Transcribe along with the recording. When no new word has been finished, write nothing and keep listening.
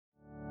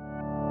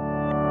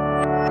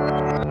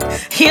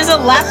Here's a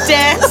lap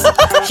dance.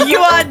 You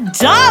are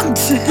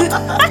dumped.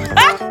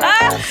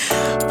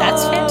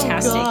 That's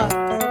fantastic. God.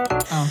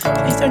 Oh, God.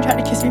 Please don't try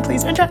to kiss me.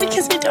 Please don't try to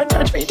kiss me. Don't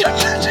touch me. Don't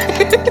touch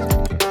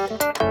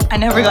me. I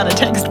never got a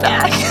text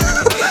back.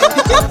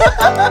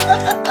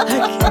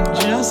 I can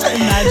just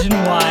imagine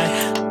why.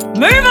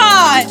 Move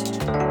on!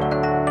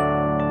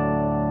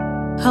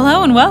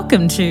 Hello and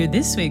welcome to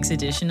this week's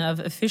edition of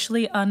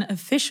Officially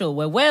Unofficial,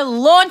 where we're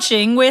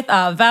launching with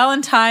our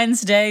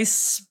Valentine's Day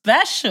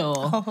special.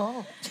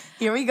 Oh,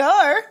 here we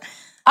go.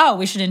 Oh,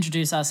 we should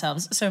introduce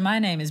ourselves. So my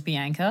name is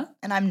Bianca,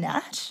 And I'm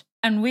Nash.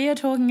 and we are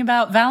talking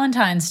about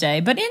Valentine's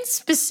Day, but in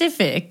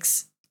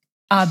specifics,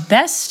 our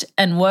best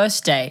and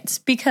worst dates,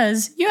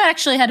 because you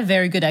actually had a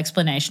very good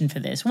explanation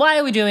for this. Why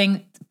are we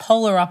doing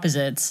polar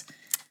opposites?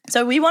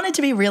 So we wanted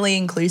to be really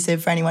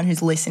inclusive for anyone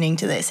who's listening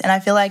to this. And I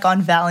feel like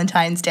on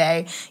Valentine's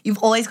Day, you've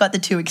always got the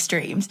two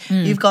extremes.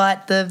 You've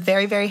got the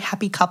very, very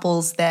happy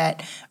couples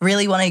that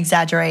really want to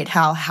exaggerate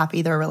how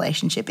happy their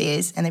relationship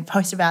is. And they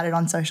post about it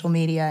on social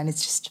media and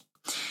it's just,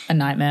 A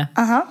nightmare.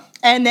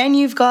 And then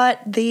you've got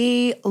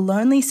the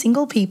lonely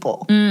single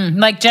people.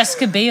 Like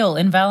Jessica Biel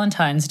in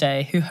Valentine's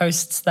Day, who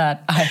hosts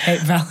that I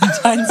Hate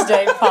Valentine's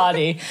Day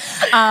party.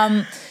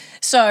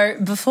 So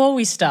before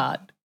we start,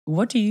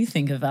 what do you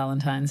think of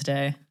Valentine's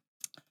Day?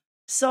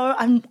 So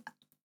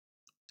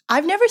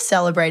I've never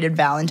celebrated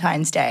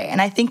Valentine's Day.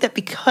 And I think that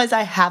because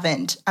I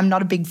haven't, I'm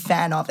not a big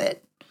fan of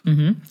it.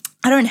 Mm-hmm.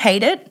 I don't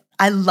hate it.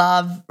 I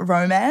love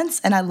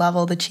romance and I love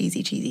all the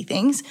cheesy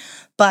things.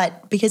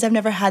 But because I've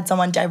never had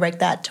someone direct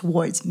that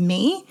towards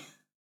me,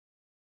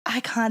 I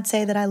can't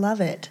say that I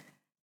love it.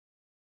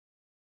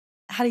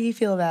 How do you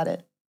feel about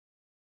it?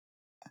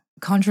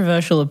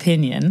 Controversial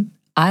opinion.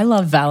 I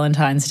love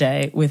Valentine's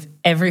Day with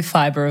every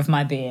fiber of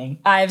my being.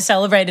 I have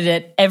celebrated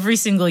it every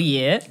single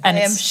year. And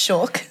I am it's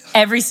shook.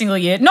 every single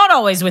year. Not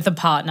always with a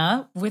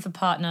partner. With a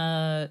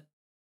partner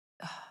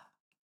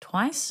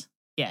twice?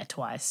 Yeah,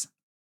 twice.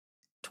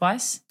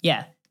 Twice?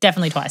 Yeah,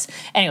 definitely twice.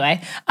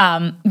 Anyway,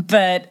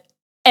 but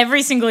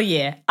every single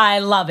year, I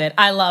love it.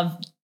 I love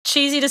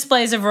cheesy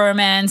displays of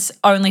romance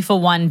only for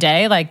one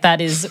day. Like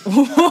that is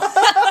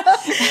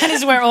that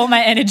is where all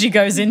my energy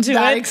goes into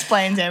That it.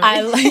 explains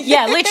everything.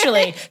 Yeah,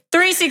 literally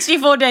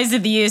 364 days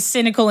of the year,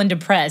 cynical and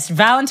depressed.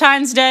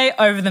 Valentine's Day,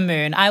 over the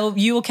moon.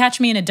 You will catch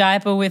me in a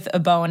diaper with a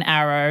bow and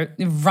arrow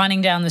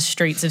running down the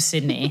streets of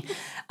Sydney.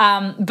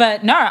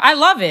 But no, I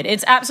love it.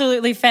 It's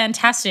absolutely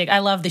fantastic. I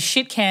love the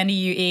shit candy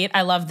you eat.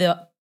 I love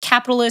the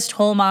capitalist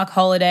Hallmark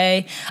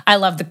holiday. I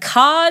love the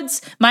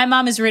cards. My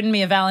mum has written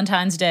me a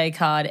Valentine's Day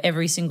card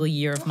every single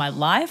year of my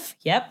life.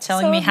 Yep,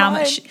 telling So me have how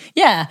mine. much.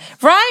 Yeah,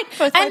 right?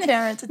 Both my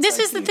parents, it's This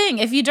so is the cute. thing.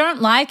 If you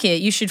don't like it,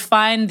 you should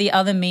find the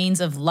other means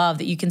of love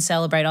that you can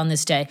celebrate on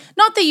this day.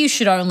 Not that you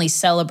should only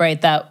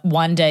celebrate that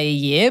one day a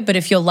year, but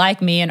if you're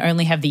like me and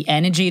only have the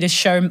energy to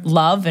show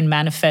love and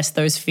manifest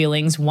those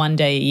feelings one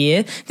day a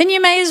year, then you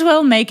may as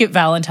well make it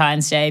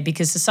Valentine's Day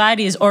because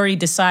society has already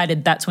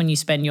decided that's when you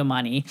spend your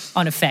money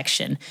on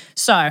affection.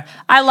 So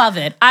I love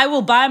it. I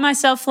will buy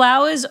myself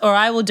flowers or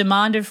I will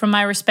demand it from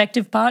my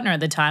respective partner at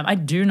the time. I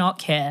do not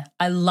care.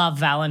 I love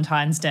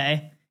Valentine's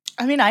Day.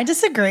 I mean, I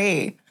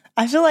disagree.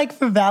 I feel like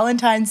for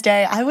Valentine's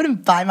Day, I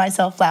wouldn't buy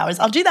myself flowers.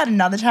 I'll do that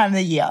another time of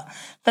the year.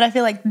 But I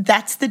feel like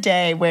that's the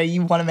day where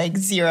you want to make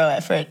zero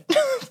effort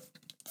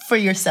for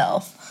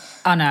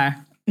yourself. Oh no.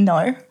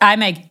 No. I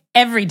make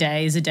every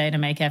day is a day to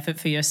make effort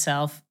for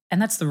yourself.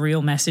 And that's the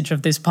real message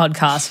of this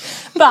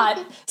podcast.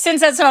 But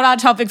since that's not our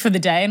topic for the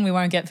day and we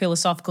won't get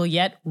philosophical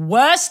yet,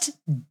 worst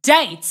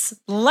dates.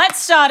 Let's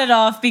start it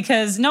off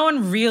because no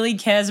one really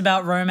cares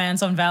about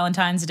romance on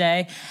Valentine's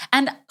Day.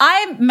 And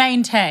I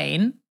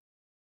maintain,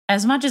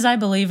 as much as I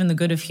believe in the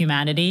good of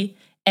humanity,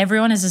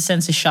 everyone has a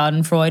sense of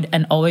schadenfreude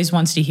and always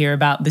wants to hear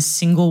about the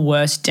single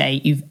worst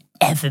date you've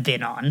ever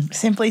been on.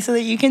 Simply so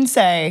that you can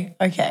say,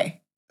 okay,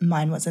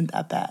 mine wasn't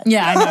that bad.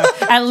 Yeah, I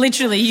know. And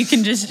literally, you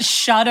can just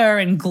shudder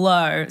and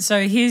glow.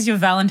 So here's your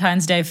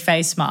Valentine's Day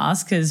face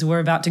mask because we're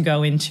about to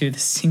go into the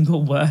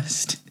single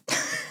worst.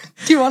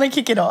 Do you want to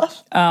kick it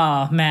off?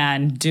 Oh,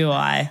 man, do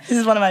I. This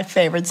is one of my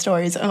favorite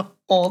stories of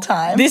all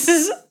time.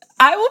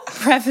 I will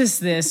preface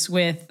this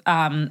with,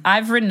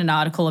 I've written an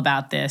article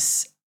about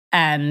this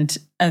and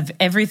of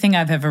everything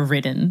I've ever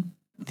written,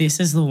 this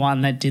is the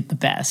one that did the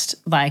best.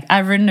 Like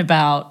I've written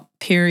about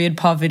period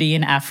poverty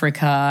in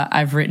Africa.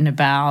 I've written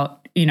about,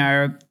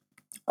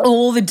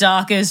 all the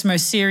darkest,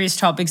 most serious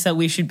topics that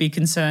we should be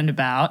concerned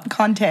about.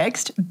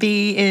 Context,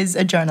 B is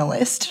a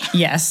journalist.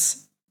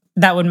 Yes,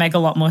 that would make a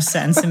lot more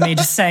sense than me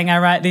just saying I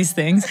write these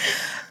things.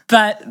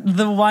 But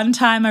the one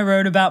time I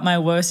wrote about my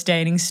worst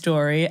dating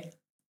story,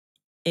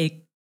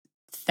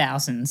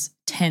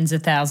 tens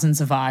of thousands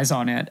of eyes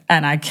on it.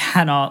 And I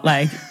cannot,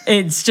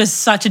 it's just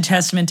such a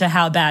testament to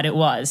how bad it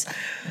was.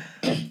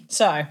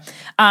 So,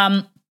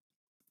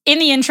 in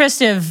the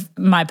interest of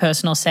my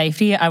personal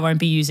safety, I won't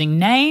be using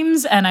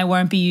names and I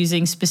won't be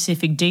using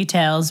specific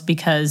details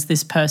because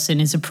this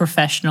person is a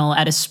professional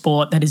at a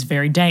sport that is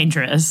very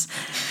dangerous.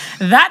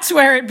 That's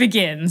where it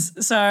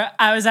begins. So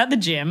I was at the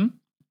gym.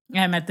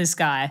 I met this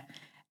guy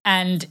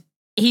and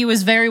he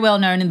was very well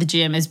known in the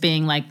gym as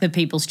being like the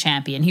people's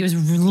champion. He was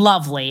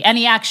lovely, and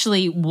he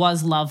actually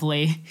was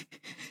lovely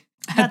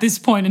at this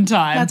point in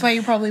time. That's why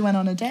you probably went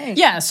on a date.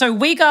 Yeah, so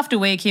week after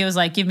week, he was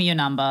like, give me your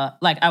number.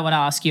 Like, I want to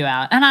ask you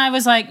out. And I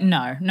was like,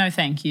 no,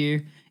 thank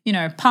you. You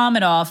know, palm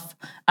it off.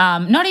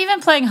 Not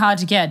even playing hard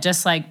to get,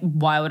 just like,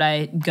 why would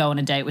I go on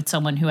a date with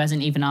someone who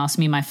hasn't even asked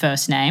me my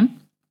first name?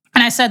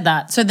 And I said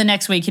that. So the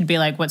next week he'd be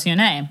like, what's your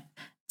name?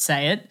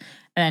 Say it.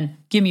 And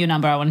give me your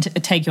number. I want to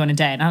take you on a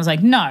date. And I was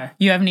like, no,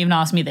 you haven't even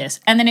asked me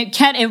this. And then it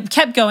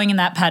kept going in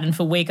that pattern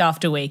for week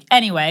after week.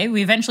 Anyway,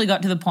 we eventually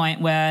got to the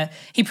point where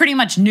he pretty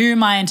much knew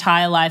my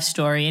entire life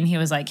story. And he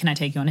was like, can I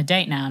take you on a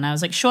date now? And I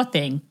was like, sure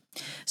thing.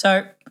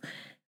 So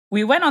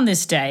we went on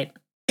this date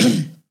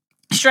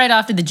straight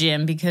after the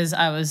gym because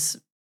I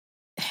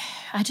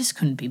just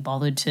couldn't be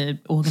bothered to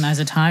organize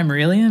a time,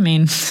 really. I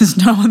mean, there's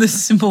no other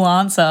simple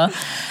answer.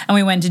 And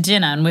we went to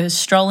dinner and we were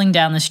strolling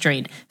down the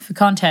street. For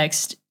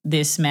context,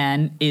 this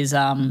man is,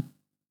 I don't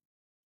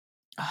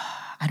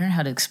know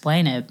how to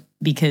explain it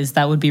because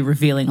that would be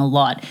revealing a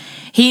lot.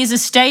 He is a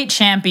state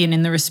champion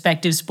in the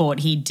respective sport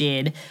he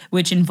did,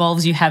 which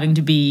involves you having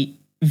to be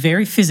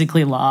very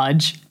physically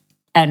large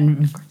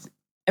and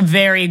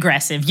very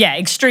aggressive. Yeah,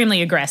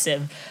 extremely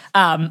aggressive.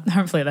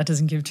 Hopefully that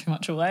doesn't give too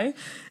much away.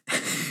 I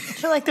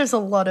feel like there's a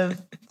lot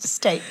of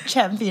state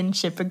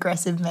championship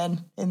aggressive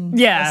men in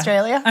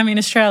Australia. I mean,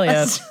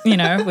 Australia, you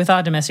know, with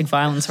our domestic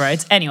violence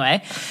rates.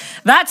 Anyway,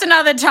 that's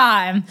another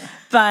time.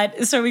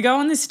 But so we go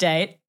on this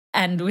date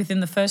and within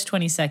the first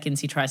 20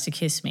 seconds he tries to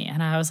kiss me.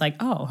 And I was like,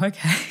 oh,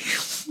 okay.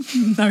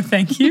 No,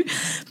 thank you.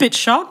 Bit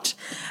shocked.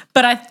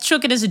 But I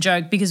shook it as a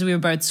joke because we were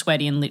both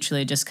sweaty and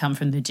literally had just come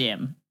from the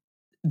gym.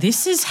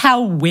 This is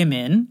how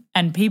women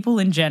and people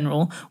in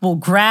general will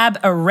grab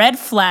a red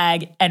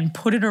flag and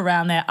put it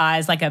around their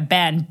eyes like a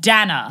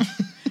bandana.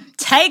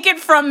 Take it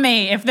from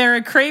me. If they're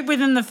a creep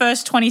within the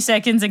first 20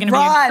 seconds, they're going to be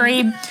a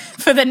creep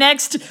for the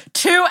next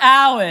 2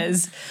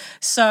 hours.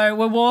 So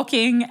we're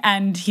walking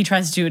and he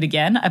tries to do it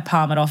again. I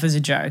palm it off as a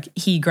joke.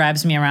 He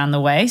grabs me around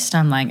the waist.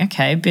 I'm like,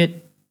 okay,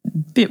 bit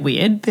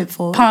weird. Bit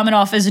forward. Palm it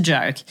off as a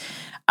joke.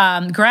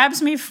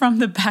 Grabs me from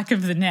the back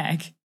of the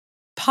neck.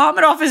 Palm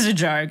it off as a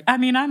joke. I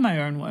mean, I'm my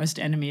own worst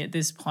enemy at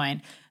this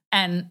point.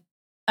 And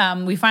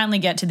we finally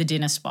get to the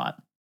dinner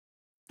spot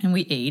and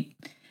we eat.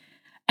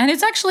 And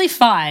it's actually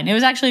fine. It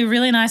was actually a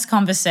really nice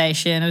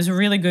conversation. It was a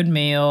really good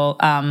meal.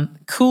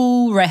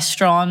 Cool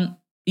restaurant,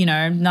 you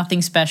know,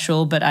 nothing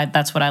special, but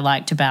that's what I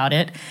liked about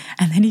it.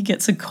 And then he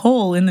gets a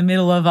call in the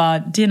middle of our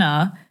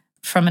dinner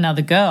from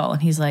another girl.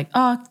 And he's like,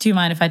 oh, do you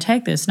mind if I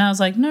take this? And I was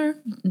like, no,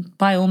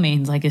 by all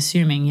means, like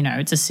assuming, you know,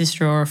 it's a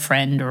sister or a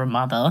friend or a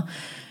mother.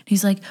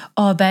 He's like,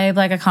 oh, babe,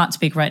 like I can't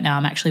speak right now.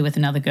 I'm actually with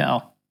another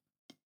girl.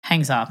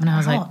 Hangs up. And I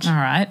was like, all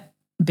right,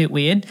 a bit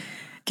weird.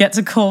 Gets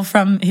a call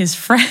from his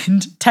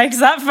friend, takes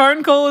that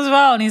phone call as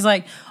well. And he's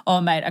like,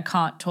 oh, mate, I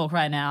can't talk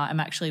right now. I'm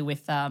actually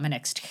with my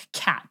next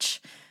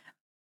catch.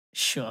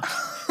 Shook.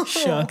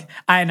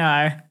 I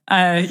know.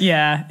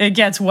 Yeah, it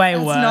gets way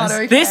worse. Not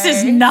okay. This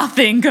is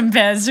nothing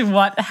compared to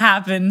what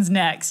happens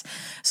next.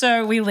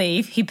 So we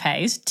leave. He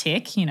pays.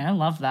 Tick, you know,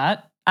 love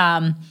that.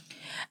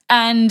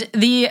 And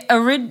the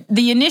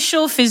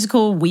initial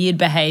physical weird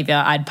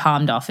behavior I'd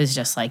palmed off is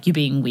just like, you're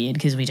being weird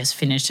because we just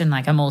finished and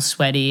like I'm all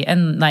sweaty.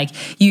 And like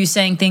you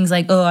saying things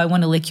like, oh, I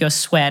want to lick your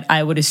sweat,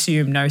 I would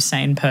assume no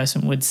sane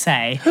person would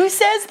say. Who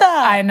says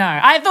that? I know.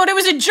 I thought it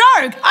was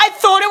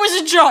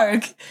a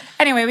joke.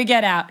 Anyway, we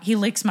get out. He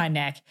licks my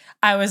neck.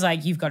 I was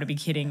like, you've got to be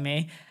kidding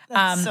me.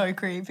 That's so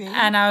creepy.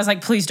 And I was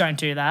like, please don't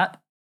do that.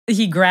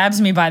 He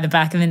grabs me by the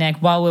back of the neck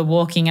while we're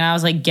walking and I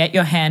was like, get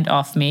your hand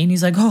off me. And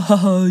he's like,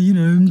 oh, you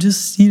know, I'm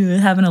just, you know,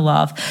 having a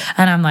laugh.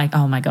 And I'm like,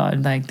 oh my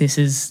God, like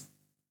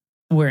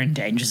we're in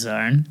danger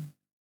zone.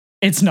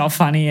 It's not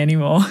funny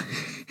anymore.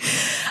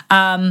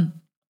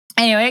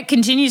 Anyway, it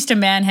continues to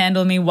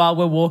manhandle me while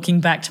we're walking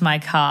back to my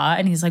car.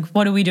 And he's like,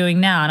 what are we doing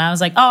now? And I was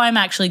like, oh, I'm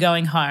actually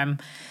going home.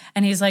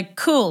 And he's like,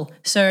 cool.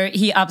 So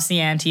he ups the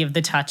ante of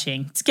the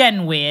touching. It's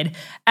getting weird.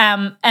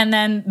 And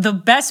then the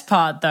best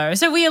part though,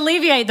 so we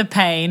alleviate the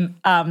pain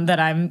that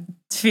I'm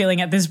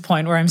feeling at this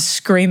point where I'm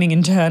screaming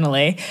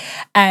internally.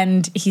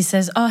 And he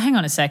says, oh, hang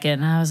on a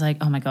second. And I was like,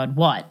 oh my God,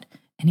 what?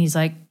 And he's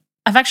like,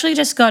 I've actually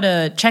just got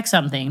to check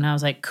something. And I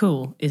was like,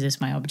 cool. Is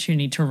this my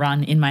opportunity to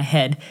run in my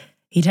head?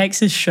 He takes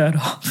his shirt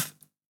off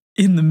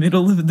in the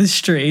middle of the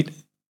street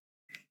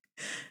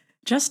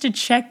just to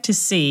check to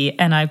see,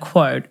 and I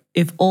quote,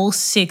 if all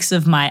 6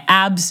 of my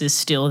abs are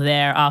still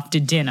there after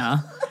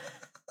dinner.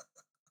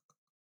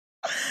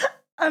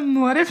 I'm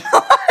mortified.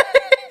 What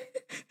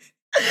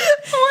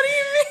do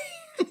you mean?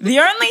 The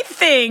only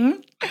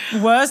thing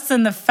worse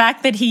than the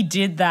fact that he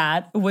did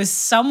that was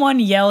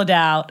someone yelled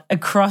out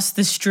across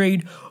the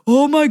street,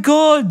 oh my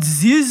God,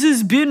 Ziz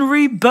has been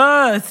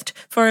rebirthed.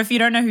 For if you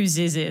don't know who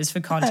Ziz is, for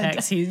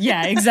context,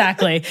 yeah,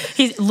 exactly.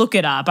 Look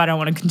it up. I don't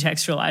want to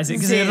contextualize it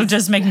because it'll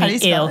just make me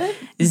ill.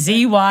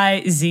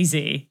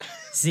 Z-Y-Z-Z.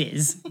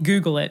 Ziz.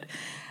 Google it.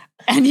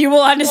 and you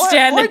will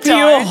understand Or the pure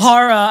don't.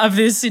 horror of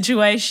this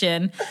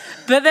situation.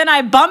 But then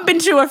I bump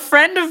into a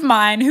friend of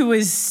mine who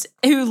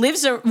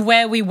lives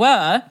where we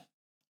were,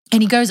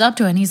 and he goes up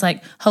to her and he's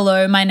like,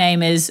 "Hello, my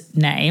name is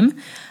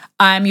name.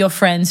 I'm your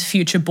friend's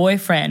future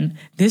boyfriend."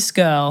 This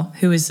girl,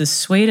 who is the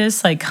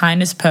sweetest, like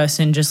kindest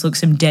person, just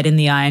looks him dead in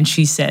the eye and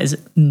she says,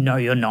 "No,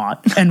 you're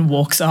not," and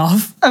walks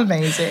off.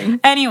 Amazing.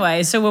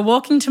 Anyway, so we're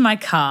walking to my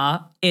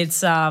car.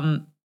 It's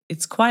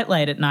quite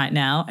late at night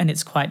now and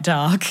it's quite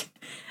dark.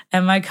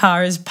 And my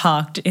car is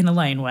parked in a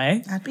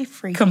laneway. I'd be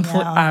freaking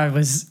out. I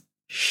was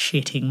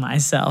shitting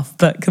myself,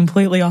 but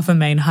completely off a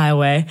main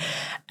highway.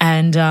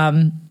 And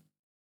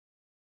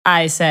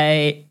I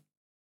say,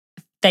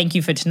 "Thank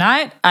you for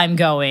tonight. I'm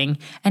going."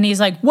 And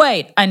he's like,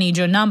 "Wait, I need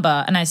your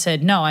number." And I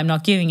said, "No, I'm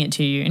not giving it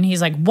to you." And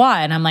he's like,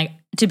 "Why?" And I'm like,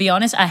 "To be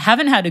honest, I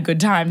haven't had a good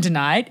time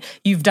tonight.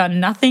 You've done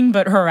nothing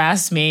but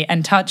harass me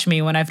and touch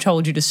me when I've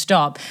told you to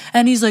stop."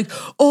 And he's like,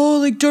 "Oh,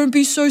 like, don't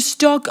be so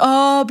stuck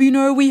up.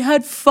 We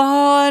had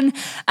fun."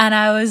 And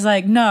I was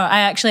like, "No, I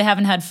actually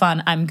haven't had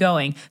fun. I'm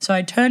going." So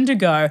I turned to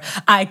go.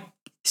 I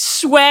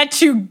swear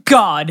to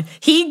God,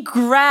 he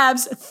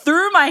grabs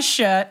through my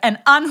shirt and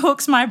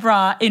unhooks my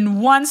bra in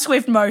one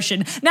swift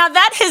motion. Now,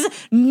 that has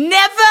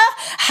never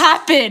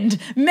happened.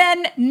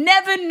 Men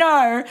never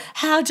know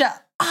how to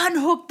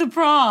unhook the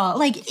bra.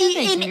 Like,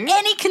 in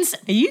any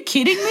are you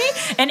kidding me?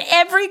 In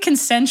every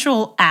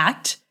consensual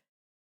act,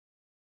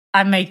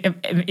 in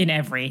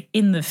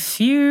the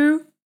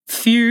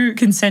few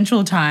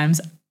consensual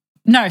times.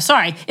 No,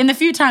 sorry. In the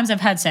few times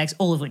I've had sex,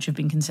 all of which have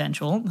been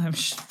consensual.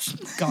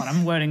 God,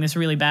 I'm wording this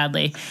really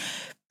badly.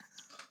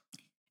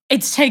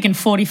 It's taken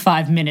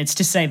 45 minutes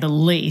to say the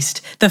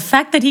least. The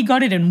fact that he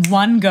got it in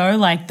one go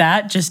like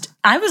that,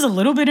 I was a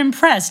little bit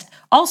impressed,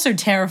 also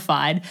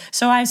terrified.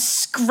 So I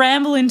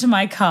scramble into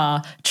my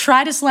car,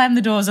 try to slam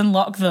the doors and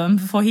lock them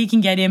before he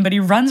can get in, but he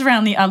runs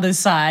around the other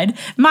side.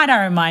 Might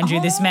I remind you,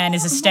 this man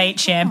is a state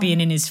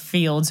champion in his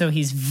field, so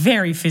he's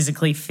very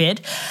physically fit,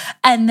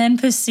 and then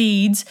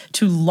proceeds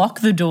to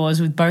lock the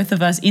doors with both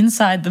of us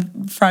inside the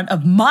front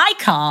of my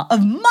car,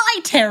 of my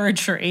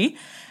territory,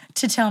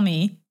 to tell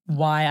me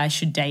why I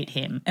should date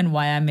him and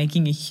why I'm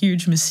making a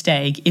huge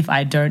mistake if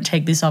I don't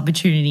take this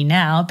opportunity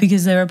now,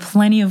 because there are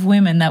plenty of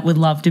women that would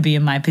love to be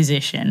in my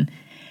position.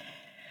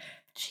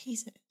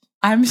 Jesus.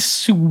 I'm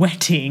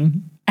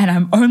sweating and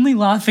I'm only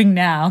laughing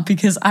now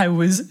because I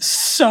was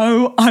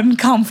so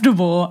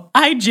uncomfortable.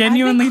 I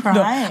genuinely thought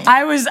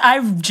I was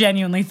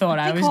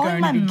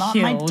going to be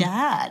killed. My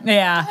dad.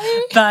 Yeah.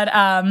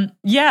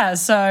 But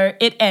so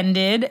it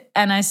ended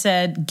and I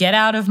said, "Get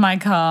out of my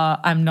car.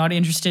 I'm not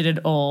interested at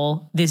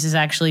all. This has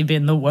actually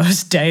been the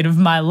worst date of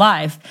my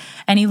life."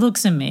 And he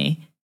looks at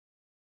me,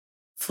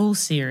 full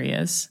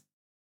serious,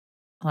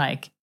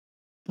 like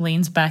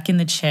leans back in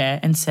the chair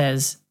and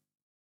says,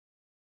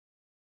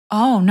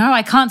 "Oh, no,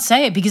 I can't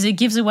say it because it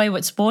gives away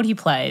what sport he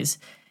plays."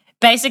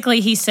 Basically,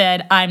 he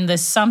said, "I'm the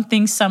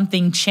something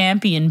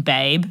champion,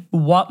 babe.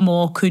 What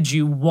more could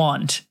you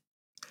want?"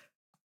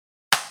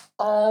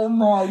 Oh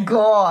my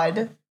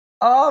God.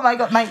 Oh my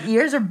God. My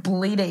ears are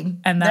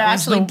bleeding. And they're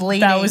actually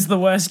bleeding. That was the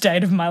worst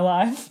date of my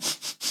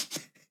life.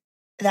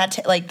 That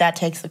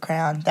takes the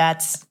crown.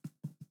 That's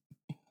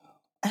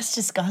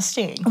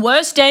disgusting.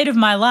 Worst date of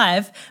my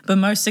life, but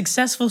most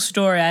successful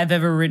story I've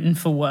ever written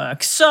for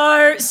work.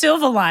 So,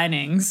 silver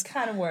linings.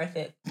 Kind of worth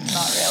it.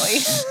 Not really.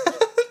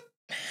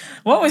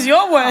 What was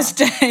your worst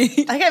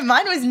date? Okay,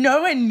 mine was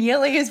nowhere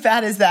nearly as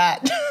bad as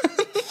that.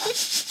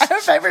 I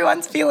hope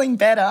everyone's feeling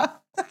better.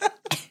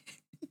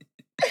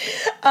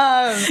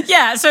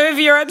 Yeah, so if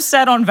you're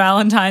upset on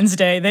Valentine's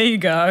Day, there you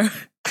go.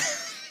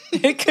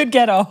 It could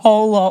get a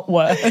whole lot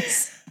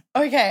worse.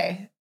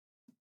 Okay.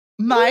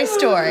 My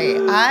story.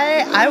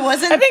 I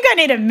wasn't. I think I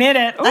need a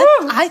minute.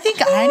 I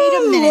think I need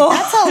a minute.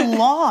 That's a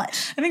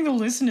lot. I think the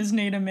listeners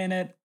need a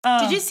minute.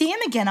 Did you see him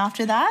again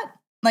after that?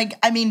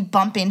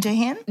 Bump into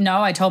him?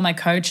 No, I told my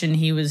coach and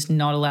he was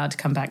not allowed to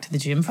come back to the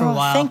gym for a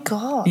while. Thank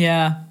God.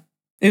 Yeah.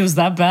 It was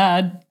that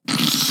bad.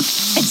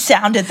 It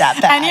sounded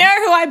that bad. And you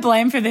know who I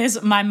blame for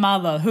this? My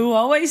mother, who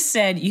always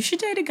said, "You should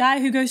date a guy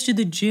who goes to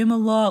the gym a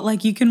lot,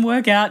 like you can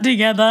work out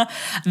together."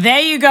 There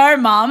you go,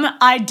 Mum.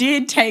 I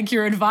did take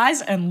your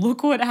advice and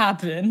look what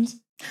happened.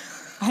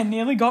 I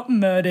nearly got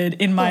murdered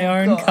in my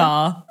own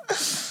car.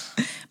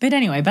 But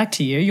anyway, back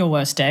to you, your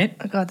worst date.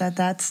 Oh God,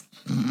 that's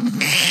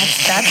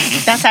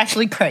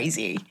actually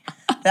crazy.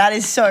 That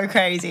is so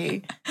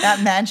crazy.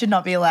 That man should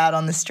not be allowed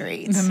on the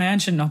streets. The man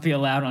should not be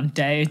allowed on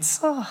dates.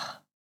 Oh,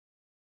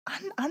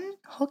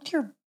 unhooked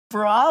your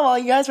bra while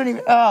you guys weren't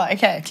even. Oh,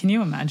 okay. Can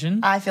you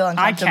imagine? I feel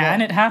uncomfortable. I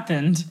can. It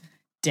happened.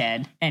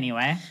 Dead.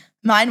 Anyway.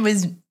 Mine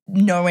was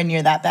nowhere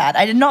near that bad.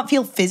 I did not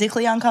feel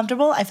physically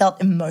uncomfortable. I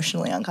felt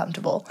emotionally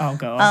uncomfortable. Oh,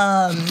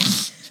 God.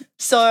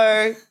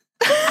 So...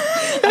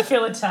 I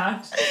feel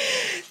attacked.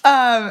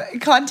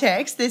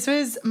 Context, this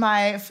was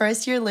my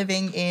first year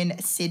living in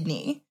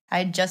Sydney. I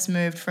had just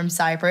moved from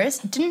Cyprus,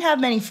 didn't have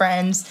many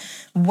friends,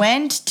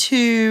 went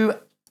to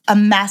a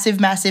massive,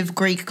 massive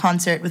Greek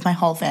concert with my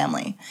whole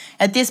family.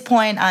 At this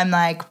point, I'm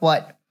like,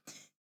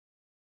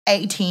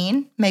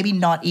 18, maybe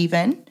not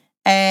even.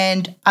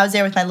 And I was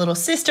there with my little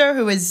sister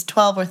who was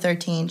 12 or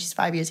 13. She's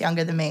 5 years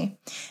younger than me.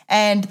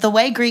 And the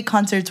way Greek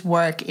concerts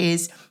work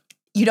is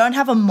you don't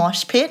have a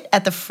mosh pit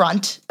at the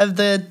front of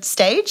the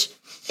stage.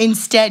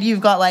 Instead,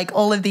 you've got like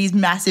all of these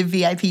massive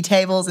VIP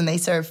tables and they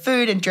serve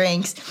food and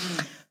drinks.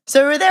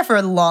 So we were there for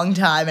a long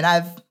time and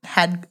I've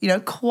had,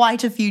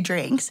 quite a few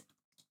drinks.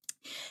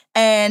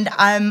 And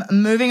I'm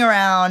moving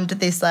around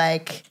this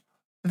like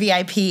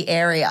VIP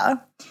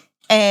area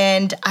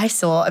and I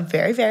saw a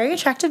very, very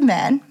attractive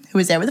man who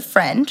was there with a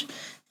friend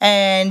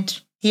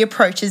and he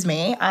approaches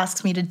me,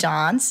 asks me to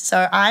dance.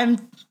 So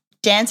I'm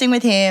dancing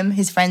with him,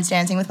 his friend's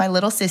dancing with my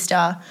little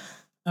sister.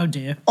 Oh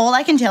dear. All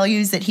I can tell you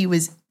is that he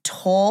was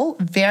tall,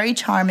 very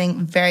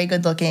charming, very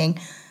good looking,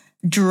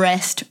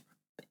 dressed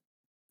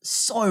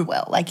so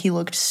well. Like he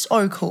looked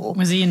so cool.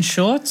 Was he in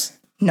shorts?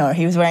 No,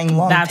 he was wearing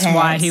long pants. That's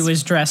why he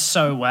was dressed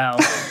so well.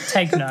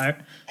 Take note.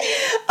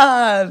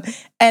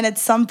 And at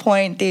some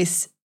point,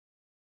 this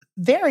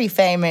very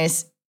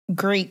famous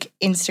Greek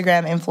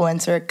Instagram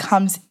influencer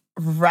comes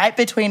right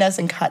between us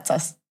and cuts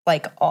us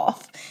like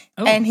off.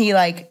 Oh. And he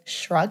like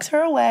shrugs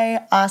her away,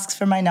 asks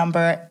for my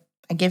number.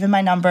 I give him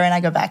my number and I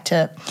go back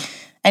to,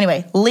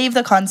 anyway, leave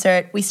the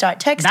concert. We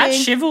start texting.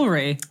 That's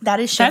chivalry. That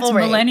is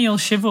chivalry. That's millennial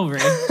chivalry.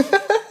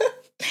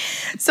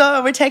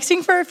 So we're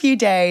texting for a few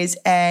days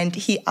and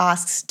he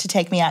asks to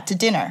take me out to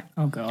dinner.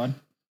 Oh, God.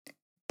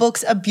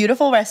 Books a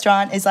beautiful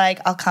restaurant, is like,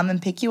 I'll come and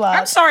pick you up.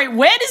 I'm sorry,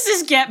 where does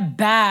this get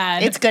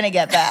bad? It's going to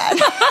get bad.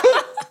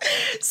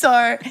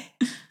 So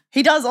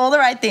he does all the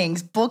right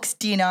things, books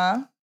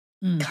dinner,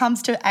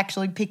 comes to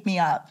actually pick me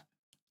up.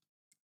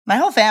 My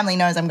whole family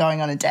knows I'm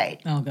going on a date.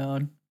 Oh,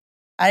 God.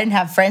 I didn't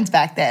have friends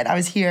back then. I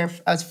was here,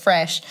 I was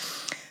fresh.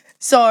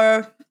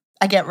 So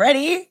I get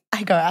ready,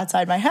 I go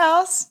outside my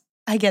house,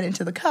 I get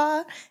into the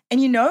car,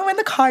 and when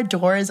the car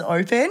door is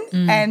open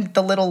and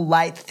the little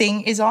light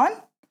thing is on?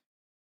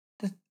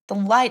 The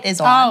light is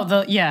on.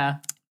 Oh, yeah.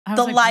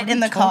 The light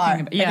in the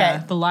car. Yeah,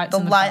 okay. the light's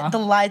in the car. The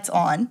light's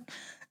on.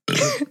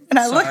 And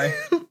I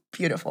look,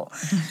 beautiful.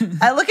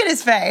 I look at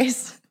his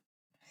face,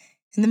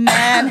 and the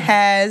man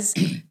has,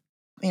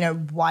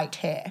 white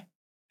hair.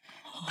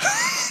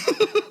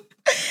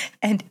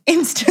 And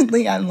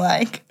instantly I'm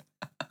like,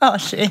 oh,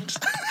 shit.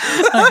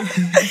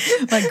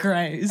 like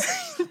grays.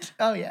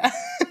 Oh, yeah.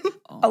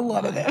 A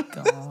lot of them.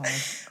 God. Oh,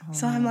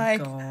 so I'm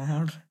like,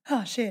 God.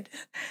 oh, shit.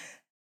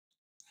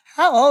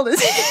 How old is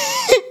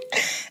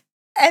he?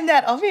 And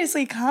that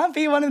obviously can't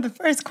be one of the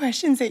first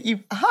questions that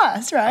you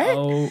asked, right?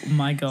 Oh,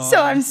 my God.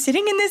 So I'm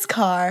sitting in this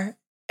car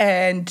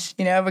and,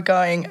 we're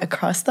going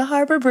across the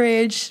Harbour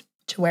Bridge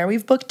to where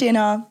we've booked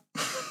dinner.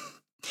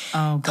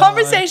 Oh, God.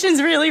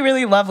 Conversation's really,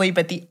 really lovely,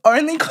 but the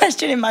only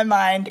question in my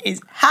mind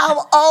is,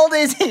 how old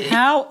is he?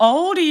 How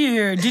old are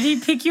you? Did he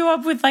pick you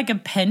up with like a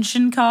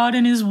pension card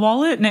in his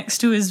wallet next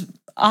to his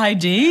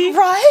ID?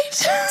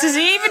 Right? Does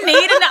he even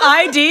need an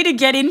ID to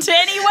get into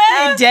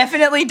anywhere? It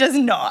definitely does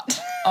not.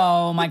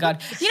 Oh, my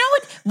God. You know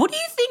what? What do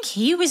you think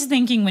he was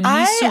thinking when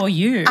he saw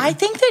you? I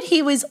think that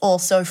he was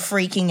also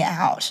freaking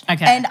out.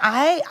 Okay. And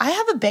I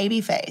have a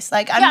baby face.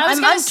 Like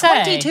I'm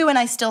 22 and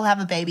I still have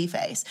a baby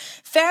face.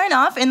 Fair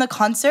enough. In the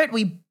concert,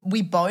 we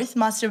both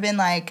must have been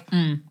like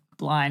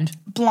blind.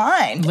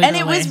 Literally. And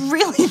it was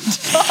really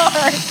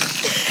dark.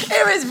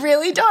 It was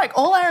really dark.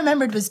 All I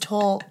remembered was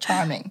tall,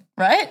 charming,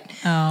 right?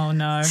 Oh,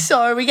 no.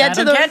 So we get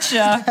That'll to the get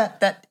ya.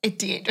 that it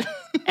did.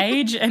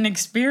 Age and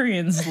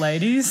experience,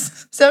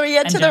 ladies. So we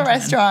get to the gentlemen.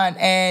 restaurant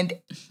and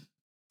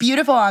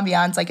beautiful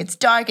ambiance, like it's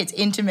dark, it's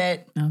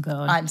intimate. Oh,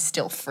 God. I'm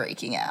still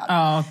freaking out.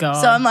 Oh, God.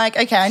 So I'm like,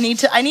 okay, I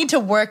need to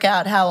work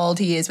out how old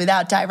he is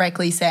without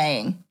directly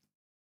saying,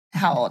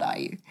 how old are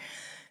you?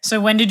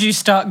 So when did you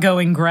start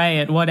going grey?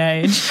 At what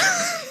age?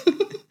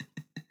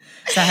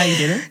 Is that how you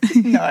did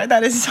it? No,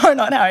 that is so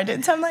not how I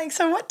did. So I'm like,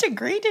 so what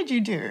degree did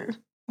you do?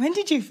 When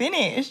did you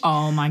finish?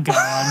 Oh, my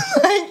God.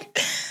 Like,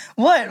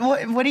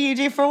 what do you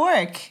do for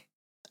work?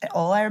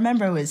 All I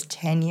remember was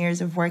 10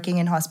 years of working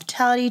in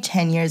hospitality,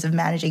 10 years of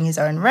managing his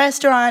own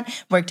restaurant,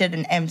 worked at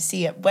an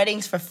MC at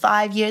weddings for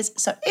 5 years.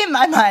 So in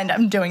my mind,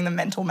 I'm doing the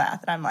mental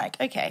math and I'm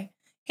like, okay,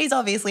 he's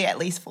obviously at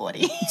least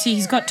 40. See,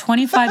 he's got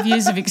 25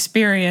 years of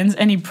experience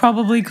and he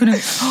probably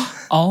couldn't.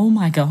 Oh,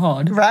 my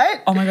God.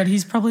 Right? Oh, my God.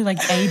 He's probably like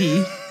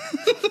 80.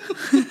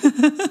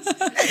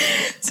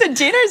 So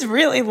dinner's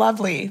really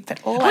lovely, but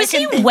was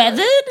he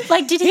weathered?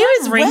 Like, did he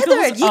have wrinkles?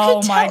 Weathered. You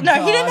could my tell. No,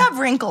 God. he didn't have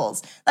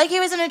wrinkles. Like he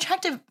was an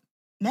attractive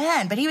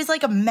man, but he was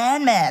like a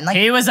man. Like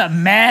He was a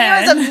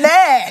man. he was a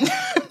man.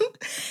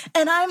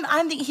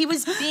 And he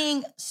was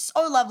being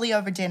so lovely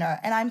over dinner,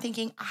 and I'm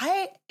thinking,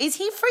 is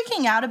he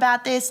freaking out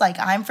about this? Like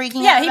I'm freaking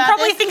out. Yeah, he about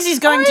probably this? thinks he's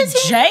going to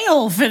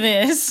jail for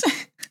this.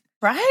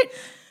 Right?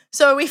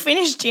 So we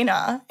finished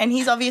dinner and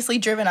he's obviously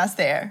driven us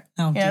there.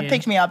 Oh, dear.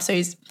 Picked me up, so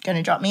he's going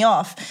to drop me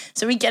off.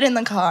 So we get in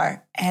the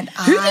car and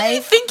Who did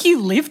you think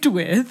you lived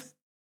with?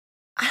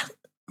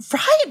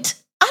 Right?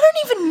 I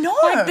don't even know.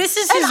 Like, this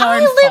is his and own I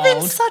live in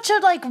fault. such a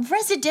like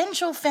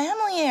residential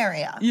family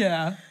area.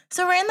 Yeah.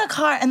 So we're in the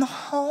car, and the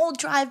whole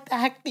drive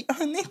back, the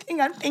only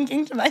thing I'm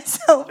thinking to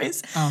myself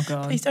is, Oh,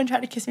 God. please don't try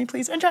to kiss me.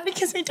 Please don't try to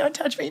kiss me. Don't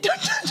touch me.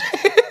 Don't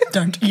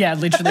touch me.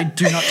 Literally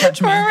do not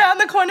touch me. We're around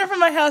the corner from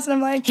my house, and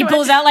I'm like, He do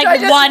pulls I- out like do I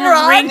just one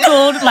run?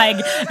 wrinkled, like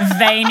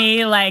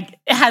veiny, like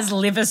has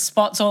liver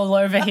spots all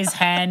over his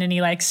hand, and he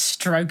like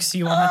strokes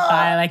you on the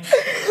thigh. Like,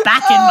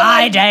 back in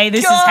my day,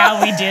 this is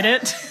how we did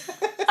it.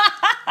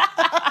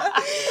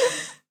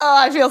 Oh,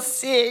 I feel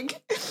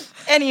sick.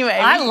 Anyway,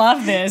 I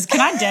love this. Can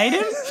I date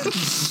him?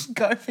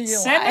 go for your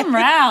Send life. him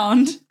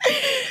round.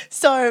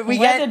 So we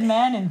Weathered get,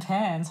 man in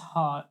pants,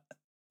 hot.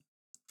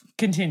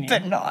 Continue.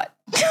 but not.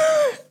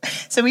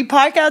 So we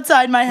park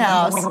outside my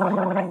house.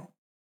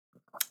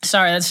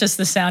 Sorry, that's just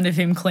the sound of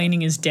him cleaning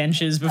his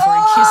dentures before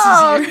he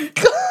kisses you.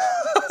 God.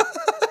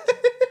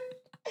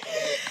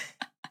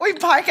 We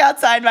park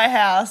outside my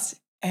house,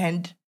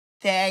 and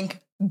thank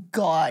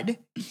God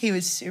he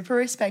was super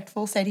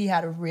respectful, said he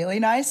had a really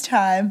nice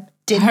time,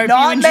 did Hope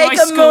not you enjoy make a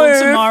school move,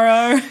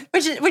 tomorrow.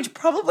 which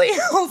probably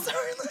also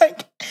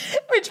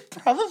which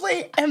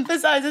probably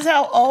emphasizes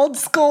how old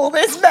school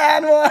this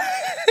man was.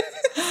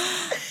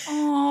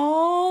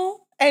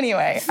 Oh,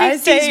 Anyway,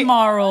 50s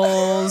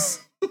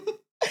morals.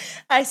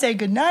 I say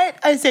goodnight,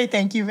 I say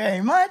thank you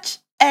very much,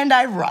 and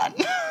I run.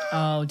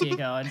 Oh, dear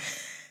God.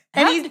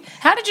 And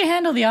How did you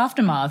handle the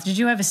aftermath? Did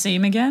you ever see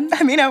him again?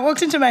 I mean, I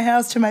walked into my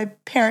house to my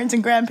parents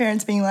and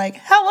grandparents being like,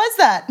 how was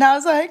that? And I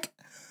was like,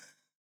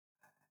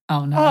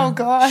 Oh, no. oh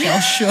God. Shell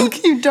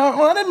shook. You don't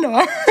want to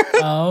know.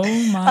 Oh,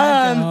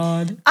 my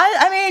God.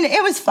 I mean,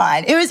 it was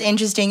fine. It was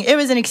interesting. It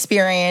was an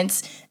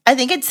experience. I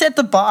think it set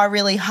the bar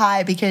really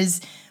high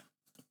because,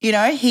 you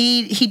know,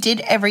 he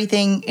did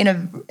everything in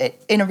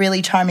a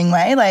really charming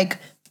way. Like,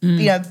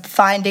 you know,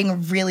 finding a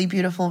really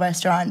beautiful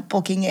restaurant,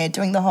 booking it,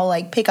 doing the whole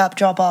like pick up,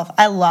 drop off.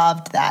 I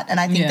loved that. And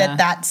I think Yeah.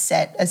 that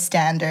set a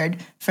standard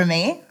for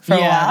me for a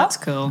Yeah, while. that's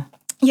cool.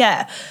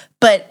 Yeah.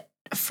 But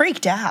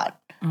freaked out.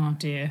 Oh,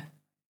 dear.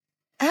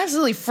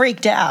 Absolutely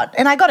freaked out.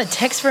 And I got a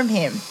text from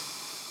him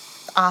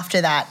after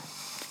that.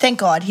 Thank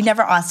God. He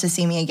never asked to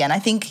see me again. I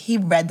think he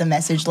read the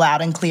message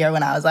loud and clear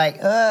when I was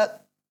like,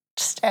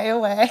 stay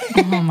away.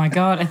 Oh, my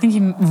God. I think he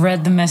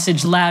read the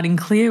message loud and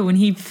clear when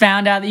he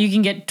found out that you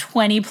can get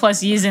 20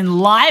 plus years in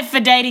life for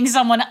dating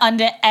someone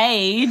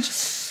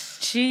underage.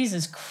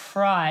 Jesus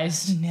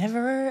Christ.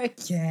 Never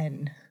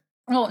again.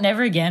 Well,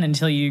 never again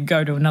until you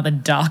go to another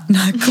dark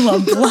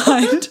nightclub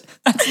blind.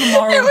 That's the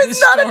moral It of was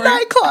this not story. a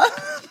nightclub.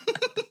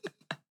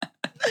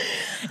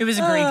 It was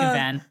a Greek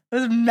event. It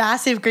was a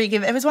massive Greek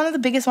event. It was one of the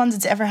biggest ones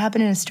that's ever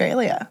happened in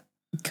Australia.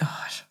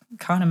 Gosh,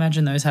 can't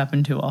imagine those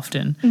happen too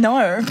often.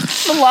 No,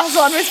 the last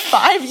one was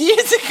 5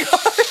 years ago.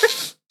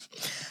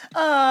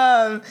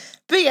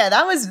 But yeah,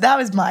 that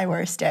was my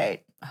worst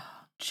date.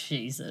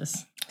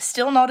 Jesus.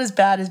 Still not as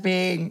bad as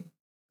being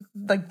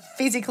like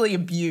physically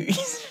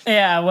abused.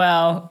 Yeah,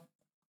 well,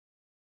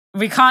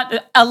 we can't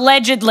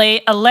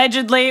allegedly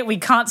we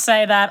can't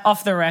say that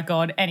off the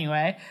record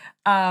anyway.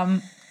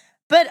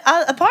 But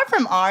apart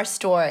from our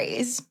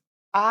stories,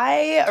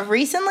 I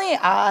recently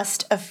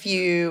asked a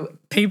few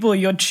People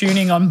you're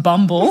tuning on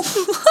Bumble.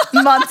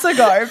 months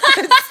ago.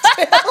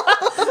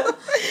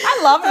 I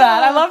love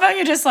that. I love how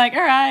you're just like,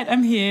 all right,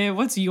 I'm here.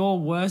 What's your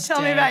worst Tell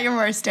date? me about your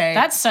worst date.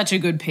 That's such a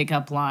good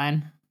pickup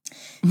line.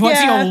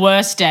 What's Yeah. your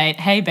worst date?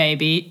 Hey,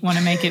 baby, want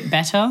to make it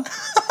better?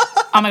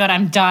 Oh my God,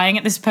 I'm dying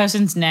at this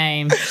person's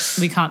name.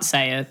 We can't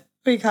say it.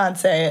 We can't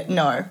say it.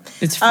 No.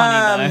 It's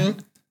funny though.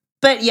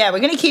 But yeah, we're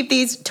going to keep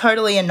these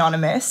totally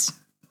anonymous.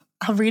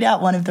 I'll read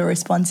out one of the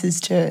responses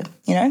to,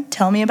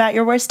 tell me about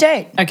your worst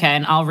date. Okay,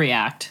 and I'll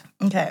react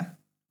Okay.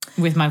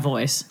 with my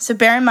voice. So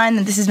bear in mind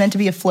that this is meant to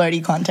be a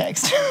flirty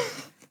context.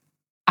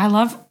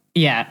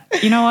 Yeah.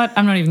 You know what?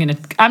 I'm not even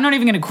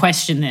gonna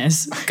question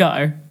this.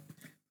 Go.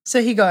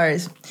 So he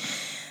goes,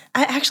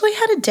 I actually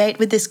had a date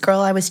with this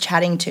girl I was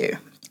chatting to.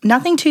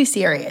 Nothing too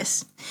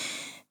serious.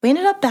 We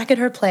ended up back at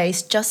her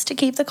place just to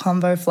keep the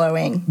convo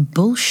flowing.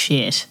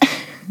 Bullshit.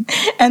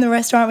 And the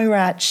restaurant we were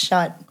at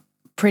shut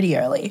pretty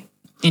early.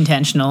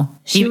 Intentional.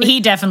 He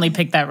definitely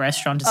picked that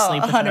restaurant to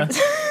sleep with her.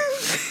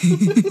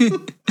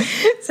 100%.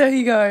 So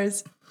he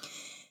goes,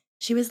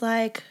 she was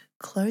like,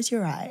 close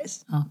your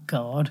eyes. Oh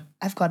God.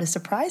 I've got a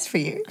surprise for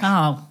you.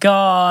 Oh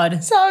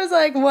God. So I was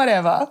like,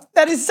 whatever.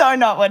 That is so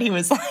not what he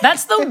was like.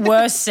 That's the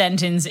worst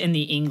sentence in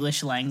the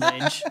English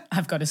language.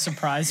 I've got a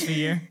surprise for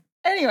you.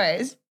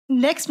 Anyways,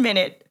 next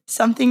minute,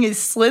 something is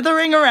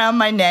slithering around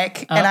my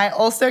neck and I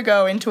also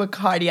go into a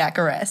cardiac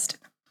arrest.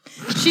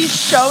 She's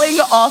showing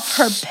off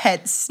her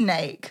pet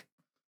snake.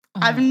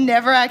 I've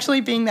never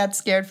actually been that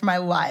scared for my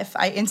life.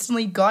 I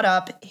instantly got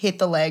up, hit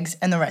the legs,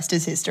 and the rest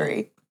is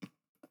history.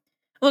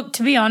 Look,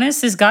 to be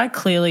honest, this guy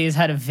clearly has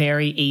had a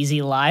very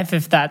easy life.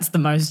 If that's the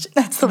most,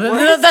 That's the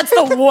worst. That's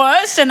the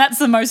worst, and that's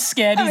the most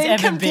scared he's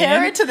ever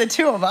compare been. it to the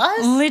two of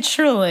us.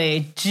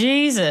 Literally,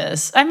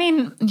 Jesus. I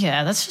mean,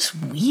 yeah, that's just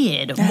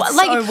weird. That's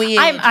like, so weird.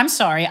 I'm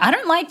sorry. I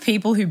don't like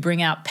people who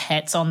bring out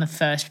pets on the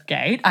first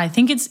date. I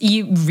think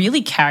you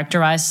really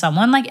characterize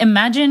someone. Like,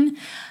 imagine,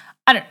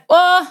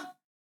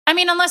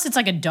 unless it's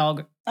like a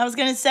dog. I was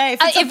gonna say,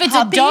 if If it's it's a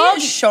a puppy, dog-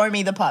 show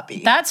me the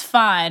puppy. That's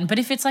fine. But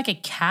if it's like a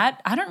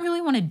cat, I don't really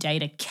want to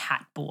date a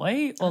cat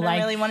boy. Or I don't like,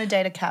 really want to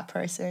date a cat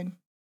person.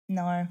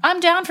 No. I'm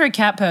down for a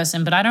cat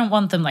person, but I don't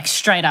want them like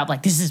straight up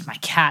like, this is my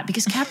cat.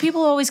 Because cat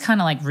people are always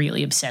kind of like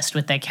really obsessed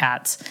with their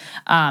cats.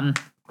 And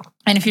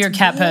if you're a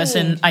cat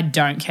person, I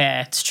don't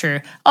care. It's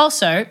true.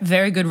 Also,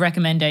 very good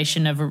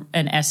recommendation of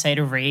an essay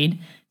to read.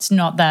 It's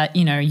not that,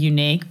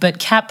 unique, but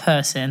Cat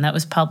Person that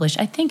was published,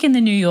 I think in the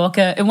New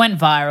Yorker. It went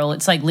viral.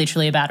 It's like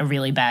literally about a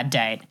really bad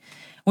date.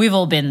 We've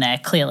all been there,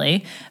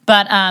 clearly.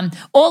 But,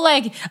 or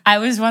like, I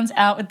was once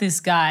out with this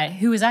guy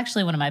who was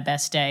actually one of my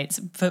best dates,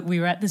 but we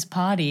were at this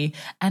party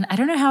and I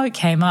don't know how it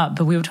came up,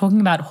 but we were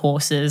talking about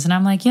horses and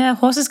I'm like, yeah,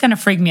 horses kind of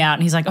freak me out.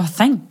 And he's like, oh,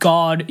 thank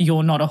God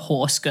you're not a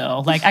horse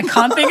girl. Like, I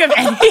can't think of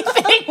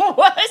anything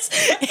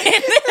worse in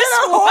this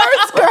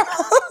horse girl.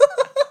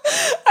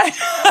 I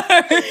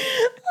know.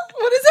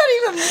 What does that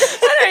even mean?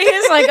 I know, he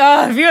was like,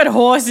 oh, if you had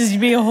horses,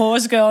 you'd be a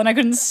horse girl, and I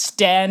couldn't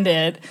stand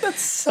it.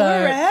 That's so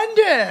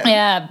random.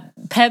 Yeah,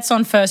 pets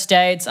on first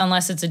dates,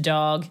 unless it's a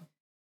dog.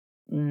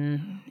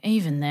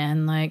 Even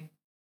then, like,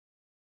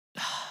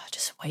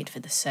 just wait for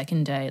the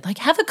second date. Like,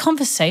 have a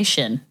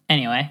conversation.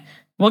 Anyway,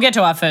 we'll get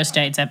to our first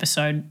dates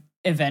episode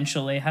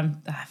eventually. I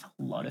have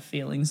a lot of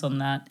feelings on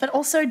that. But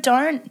also,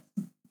 don't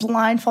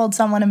blindfold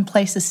someone and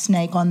place a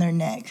snake on their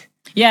neck.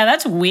 Yeah,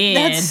 that's weird.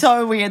 That's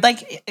so weird.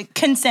 Like,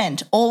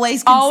 consent.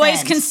 Always consent.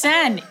 Always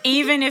consent,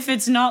 even if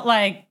it's not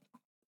like,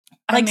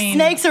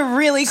 snakes are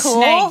really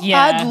cool. Snake,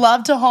 yeah. I'd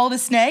love to hold a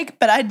snake,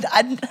 but I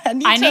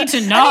need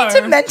to know. I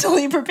need to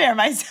mentally prepare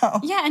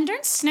myself. Yeah, and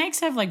don't snakes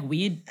have like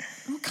weird,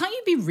 can't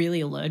you be really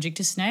allergic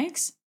to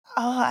snakes?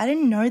 Oh, I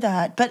didn't know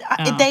that. But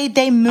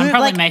they move. I'm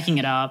probably making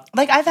it up.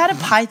 Like, I've had a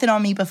python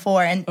on me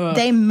before, and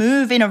they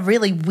move in a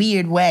really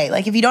weird way.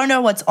 Like, if you don't know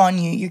what's on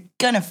you, you're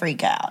going to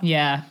freak out.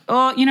 Yeah.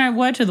 Or,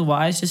 word to the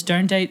wise, just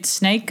don't date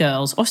snake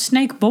girls or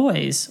snake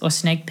boys or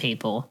snake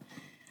people.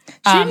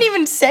 She didn't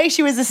even say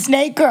she was a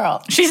snake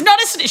girl. She's not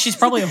she's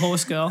probably a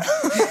horse girl.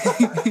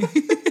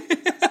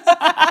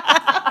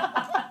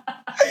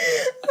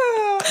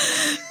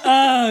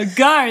 Oh,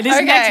 go.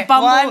 This next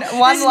bumble.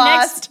 One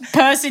last. Next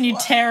person you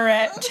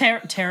terrorize.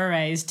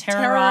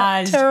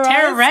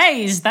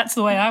 That's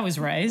the way I was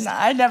raised. Nah,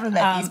 I never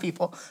met these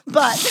people.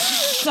 But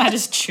I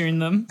just tune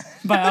them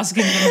by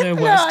asking them their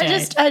worst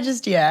date. I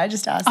just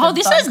asked them. Oh,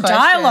 this is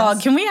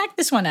dialogue. Can we act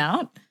this one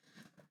out?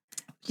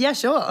 Yeah,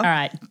 sure. All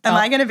right. Am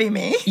I going to be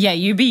me? Yeah,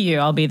 you be you.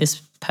 I'll be this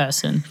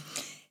person.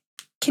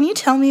 Can you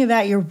tell me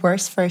about your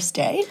worst first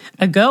date?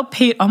 A girl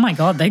peed. Oh my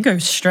God, they go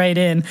straight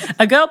in.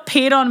 A girl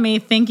peed on me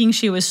thinking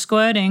she was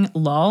squirting,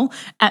 lol.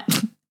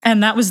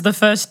 And that was the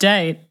first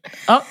date.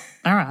 Oh,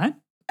 all right.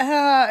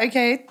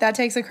 Okay, that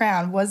takes a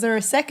crown. Was there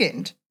a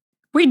second?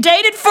 We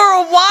dated for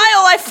a while.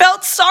 I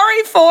felt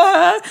sorry for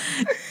her.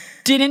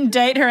 Didn't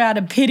date her out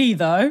of pity,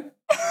 though.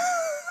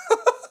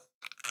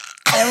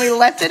 And we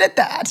left it at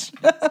that.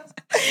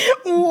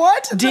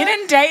 What?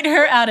 Didn't date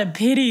her out of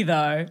pity,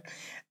 thow.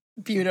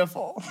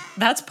 Beautiful.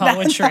 That's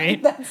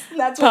poetry.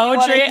 That's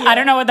poetry. I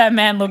don't know what that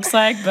man looks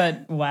like,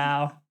 but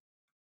wow.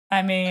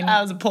 I mean,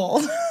 I was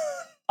appalled.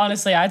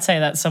 Honestly, I'd say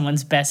that's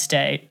someone's best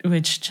date,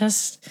 which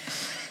just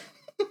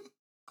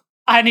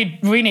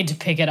we need to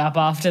pick it up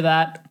after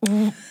that.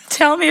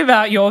 Tell me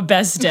about your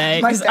best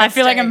date, because I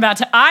feel like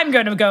I'm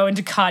going to go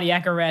into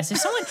cardiac arrest.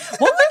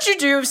 What would you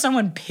do if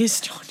someone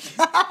pissed on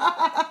you?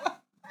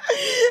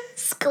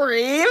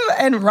 Scream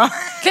and run.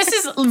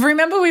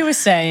 Remember we were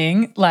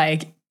saying,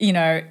 like,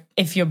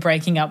 if you're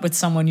breaking up with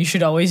someone, you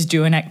should always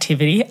do an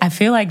activity. I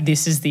feel like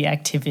this is the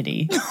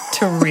activity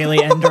to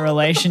really end a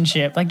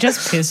relationship. Like,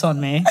 just piss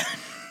on me,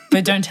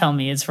 but don't tell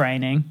me it's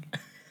raining.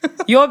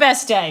 Your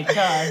best date,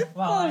 go.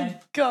 Well,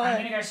 God. I'm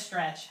going to go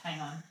stretch.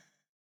 Hang on.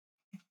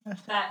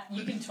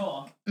 You can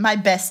talk. My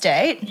best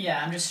date?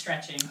 Yeah, I'm just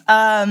stretching.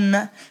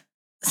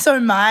 So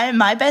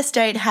my best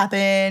date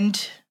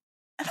happened,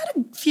 I've had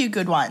a few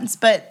good ones,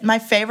 but my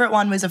favorite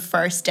one was a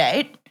first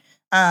date.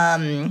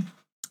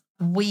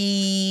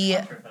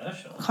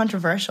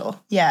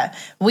 Controversial. Yeah.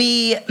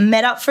 We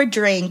met up for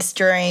drinks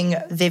during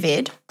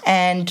Vivid.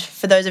 And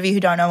for those of you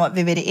who don't know what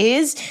Vivid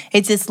is,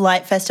 it's this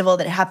light festival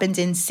that happens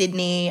in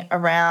Sydney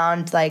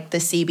around like the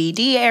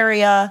CBD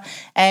area.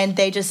 And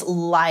they just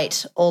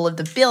light all of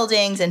the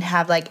buildings and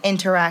have like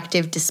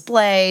interactive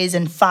displays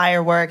and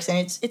fireworks. And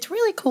it's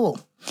really cool.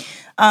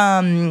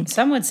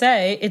 Some would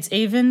say it's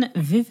even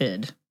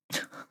vivid.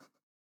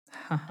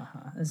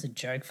 There's a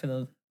joke for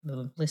the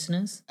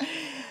listeners.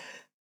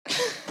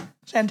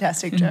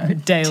 Fantastic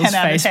joke. Dale's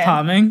face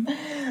palming.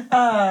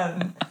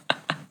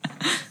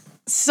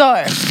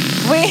 So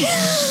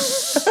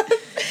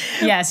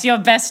Yes, your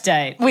best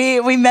date.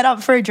 We met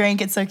up for a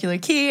drink at Circular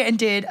Quay and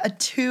did a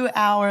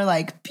 2-hour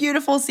like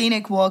beautiful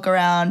scenic walk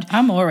around.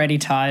 I'm already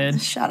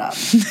tired. Shut up.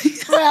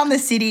 Around the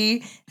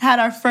city, had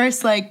our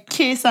first like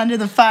kiss under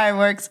the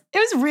fireworks. It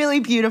was really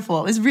beautiful.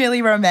 It was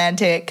really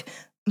romantic.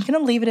 I'm going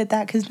to leave it at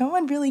that because no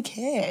one really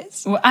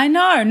cares. Well, I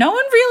know. No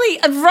one really,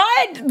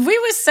 right? We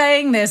were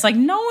saying this, like,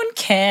 no one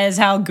cares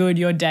how good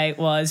your date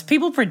was.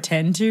 People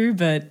pretend to,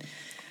 but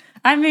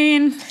I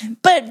mean.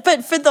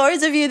 But for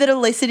those of you that are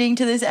listening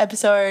to this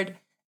episode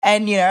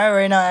and, you know, are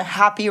in a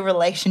happy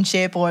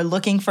relationship or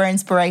looking for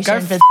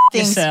inspiration for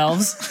things.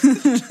 Yourselves.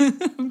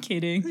 I'm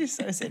kidding. You're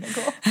so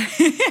cynical.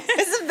 This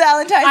is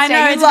Valentine's I know,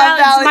 Day. it's You love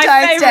my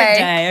Valentine's favorite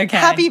day. Okay.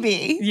 Happy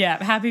bee.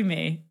 Yeah, happy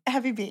me.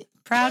 Happy bee.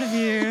 Proud of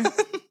you.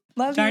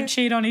 Love Don't you.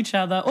 cheat on each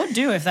other. Or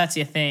do if that's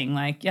your thing.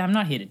 Like, yeah, I'm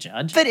not here to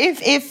judge. But if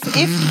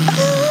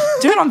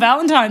Do it on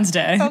Valentine's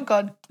Day. oh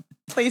God,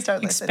 please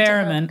don't listen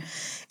Experiment. to her.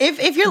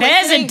 If you're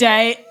There's listening, a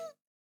date.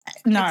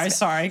 No,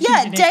 sorry.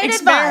 Yeah, continue. date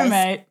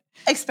advice.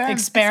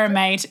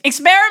 Experiment.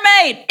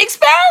 experiment.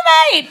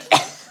 Experiment.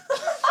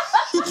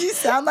 You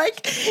sound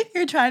like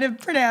you're trying to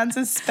pronounce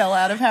a spell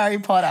out of Harry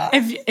Potter.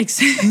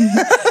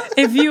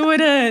 If you were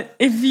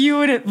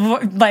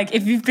to like,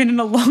 if you've been in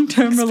a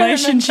long-term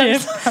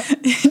relationship,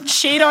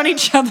 cheat on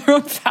each other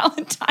on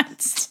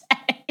Valentine's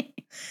Day.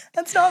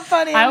 That's not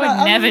funny. I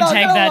would never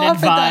take that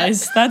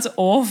advice. That's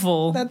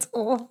awful. That's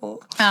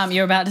awful.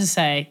 You're about to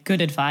say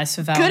good advice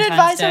for Valentine's Day. Good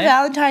advice for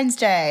Valentine's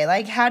Day.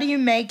 Like, how do you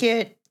make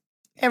it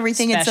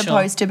everything it's Special.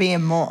 supposed to be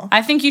and more?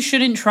 I think you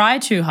shouldn't try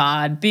too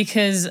hard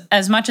because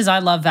as much as I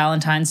love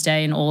Valentine's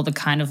Day and all the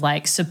kind of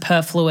like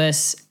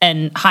superfluous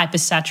and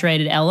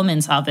hyper-saturated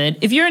elements of it,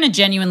 if you're in a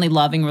genuinely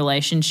loving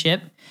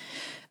relationship,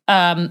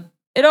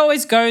 it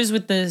always goes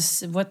with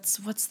this, what's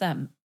that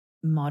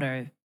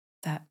motto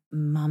that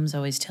mums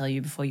always tell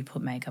you before you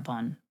put makeup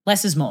on?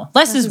 Less is more.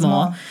 Less is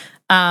more.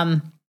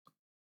 And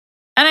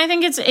I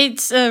think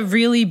it's a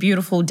really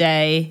beautiful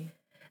day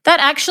that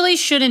actually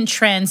shouldn't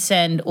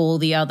transcend all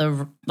the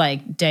other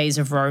like days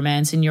of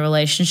romance in your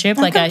relationship.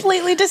 I Like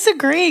completely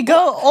disagree. Go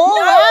all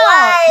no out.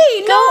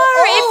 way. Go No,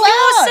 all if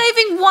out. you're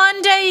saving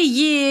one day a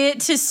year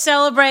to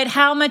celebrate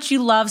how much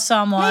you love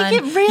someone,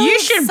 Make it really you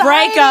should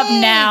break up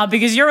exciting. now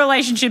because your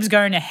relationship's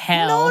going to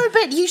hell. No,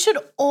 but you should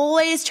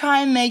always try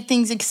and make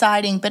things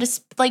exciting. But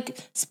it's like,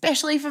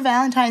 especially for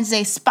Valentine's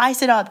Day,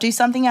 spice it up. Do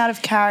something out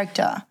of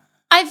character.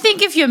 I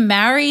think if you're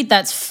married,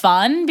 that's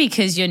fun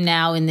because you're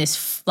now in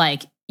this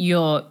like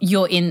you're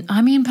in.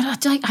 I mean, but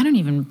I don't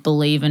even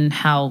believe in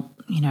how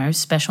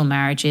special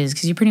marriage is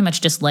because you're pretty much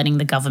just letting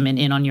the government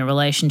in on your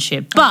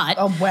relationship. But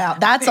Oh wow,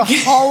 that's a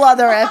whole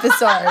other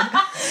episode.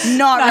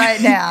 Not right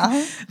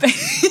now.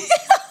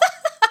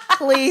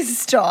 Please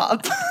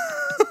stop.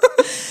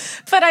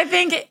 But I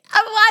think,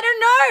 I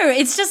don't know.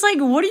 It's just like,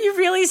 what are you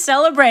really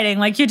celebrating?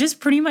 Like, you're just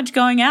pretty much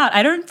going out.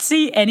 I don't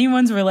see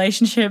anyone's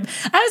relationship.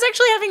 I was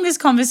actually having this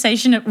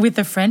conversation with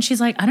a friend.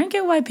 She's like, I don't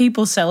get why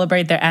people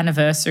celebrate their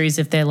anniversaries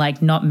if they're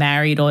like not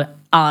married or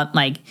aren't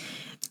like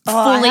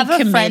fully I have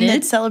committed. a friend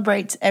that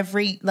celebrates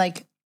every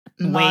like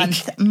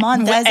month,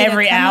 as in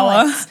Every hour.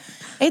 accumulates.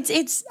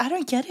 It's I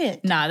don't get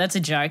it. Nah, that's a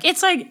joke.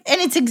 It's like,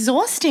 And it's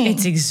exhausting.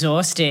 it's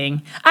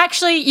exhausting.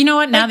 Actually, you know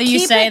what? Now Like, that you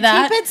keep say it,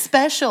 that, keep it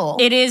special.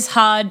 it is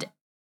hard,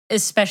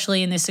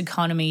 especially in this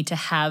economy,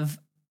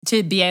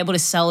 to be able to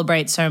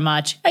celebrate so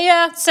much. Oh,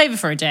 yeah, save it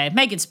for a day.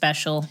 Make it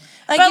special.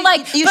 you don't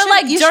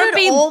should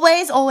be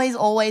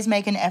always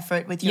make an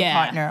effort with your Yeah,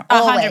 partner.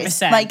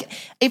 100%. Like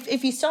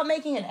if you stop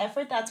making an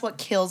effort, that's what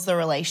kills the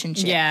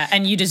relationship. Yeah,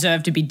 and you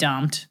deserve to be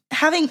dumped.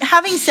 Having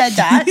said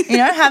that,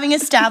 having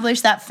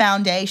established that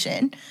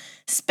foundation,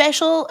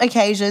 special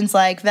occasions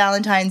like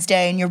Valentine's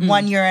Day and your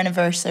 1 year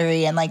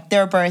anniversary and like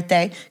their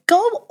birthday, go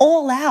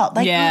all out.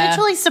 Like Yeah.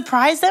 literally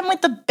surprise them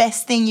with the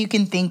best thing you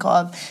can think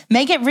of.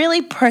 Make it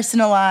really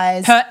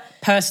personalized.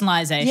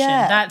 Personalization.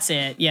 Yeah. That's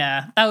it.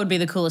 Yeah, that would be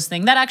the coolest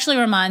thing. That actually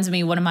reminds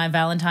me, one of my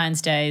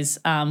Valentine's days,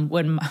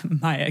 when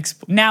my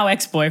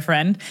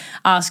ex-boyfriend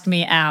asked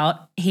me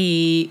out,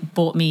 he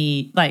bought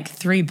me like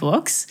 3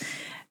 books.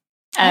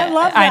 I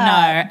love I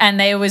that. know. And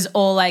they was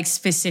all like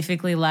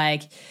specifically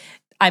like,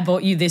 I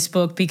bought you this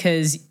book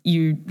because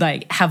you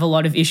like have a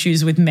lot of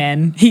issues with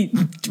men. He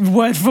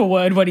word for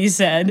word what he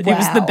said. It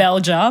was The Wow. Bell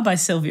Jar by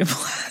Sylvia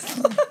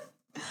Plath.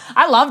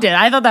 I loved it.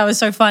 I thought that was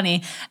so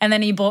funny. And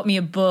then he bought me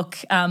a book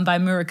by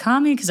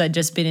Murakami because I'd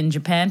just been in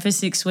Japan for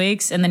 6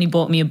 weeks. And then he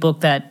bought me a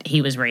book that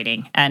he was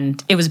reading.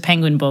 And it was a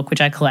Penguin book,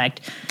 which I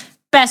collect.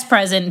 Best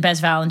present,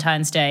 best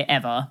Valentine's Day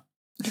ever.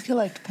 You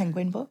collect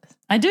penguin books?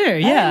 I do,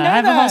 yeah. know I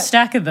have a whole that.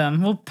 stack of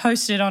them. We'll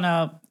post it on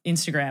our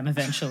Instagram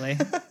eventually.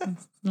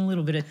 A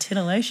little bit of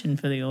titillation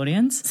for the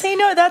audience. See,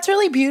 no, that's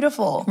really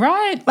beautiful.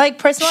 Right. Like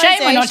personalization. Shame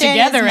we're not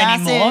together is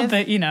anymore, massive.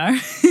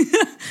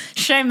 but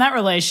shame that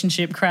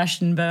relationship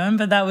crashed and burned.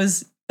 But that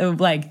was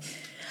like,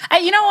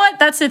 you know what?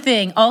 That's the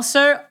thing.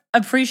 Also,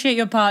 appreciate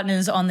your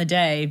partners on the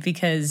day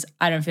because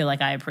I don't feel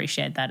like I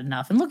appreciate that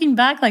enough. And looking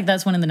back, like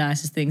that's one of the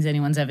nicest things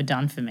anyone's ever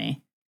done for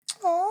me.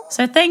 Aw.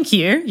 So thank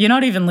you. You're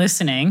not even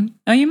listening.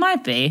 Oh, you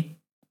might be,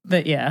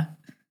 but yeah.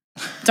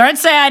 Don't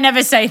say I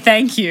never say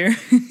thank you.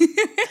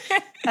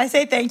 I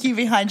say thank you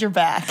behind your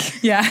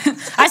back. Yeah.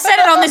 I said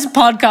it on this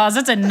podcast.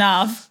 That's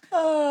enough.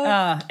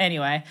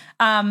 Anyway.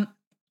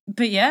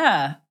 But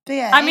yeah.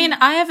 I mean,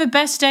 I have a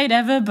best date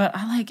ever, but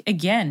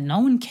again, no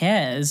one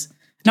cares.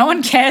 No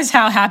one cares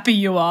how happy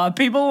you are.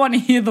 People want to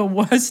hear the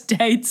worst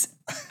dates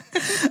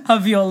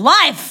of your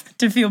life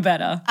to feel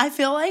better. I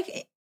feel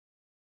like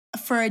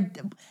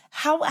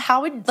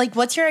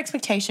what's your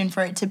expectation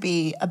for it to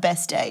be a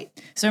best date?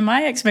 So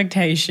my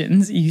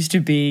expectations used to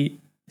be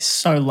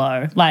so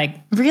low.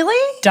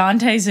 Really?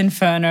 Dante's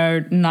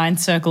Inferno, Ninth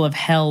Circle of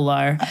Hell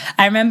low.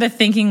 I remember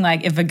thinking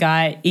if a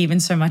guy even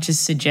so much as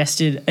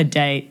suggested a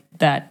date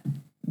that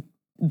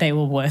they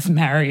were worth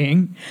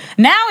marrying.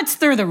 Now it's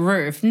through the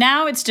roof.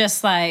 Now it's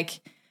just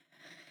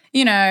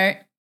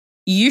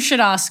you should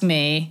ask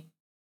me,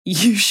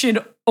 you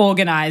should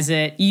organize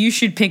it, you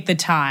should pick the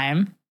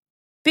time.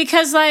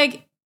 Because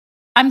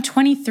I'm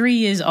 23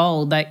 years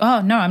old.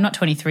 Oh no, I'm not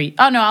 23.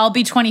 Oh no, I'll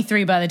be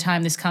 23 by the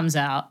time this comes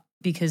out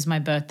because my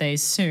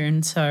birthday's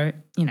soon. So,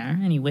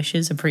 any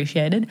wishes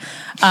appreciated.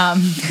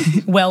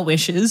 Well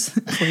wishes,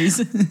 please.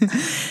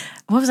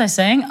 What was I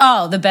saying?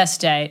 Oh, the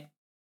best date.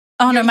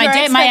 Oh no, my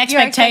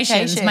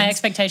expectations. My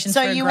expectations.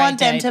 So for a you great want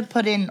them date. to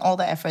put in all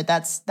the effort.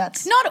 That's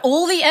Not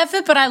all the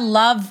effort, but I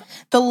love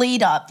the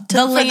lead up.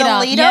 The lead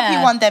up, you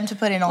want them to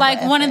put in all the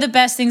effort. One of the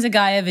best things a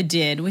guy ever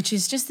did, which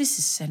is just this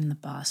is setting the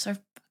bar so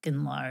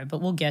fucking low,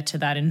 but we'll get to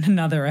that in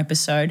another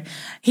episode.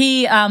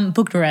 He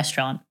booked a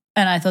restaurant,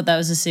 and I thought that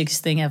was the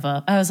sickest thing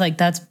ever. I was like,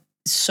 that's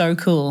so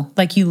cool.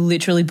 You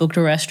literally booked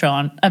a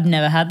restaurant. I've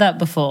never had that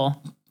before.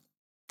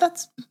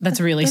 That's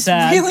really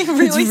sad. Really,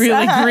 really it's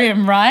really sad.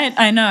 grim, right?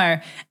 I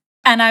know.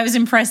 And I was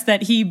impressed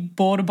that he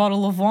bought a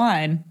bottle of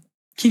wine.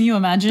 Can you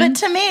imagine? But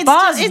to me, it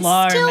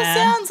still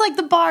sounds like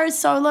the bar is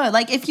so low.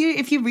 If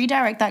you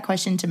redirect that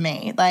question to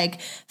me, I know,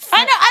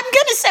 I'm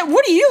gonna say,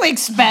 what do you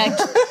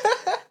expect?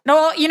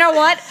 No, you know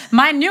what?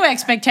 My new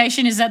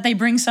expectation is that they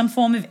bring some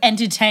form of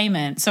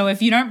entertainment. So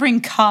if you don't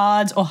bring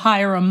cards or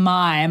hire a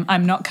mime,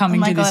 I'm not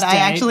coming to this date. I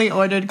actually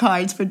ordered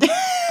cards for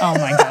Oh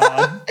my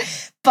God.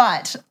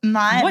 But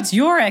what's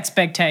your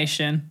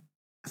expectation?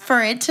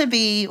 For it to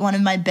be one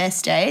of my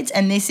best dates,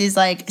 and this is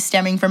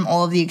stemming from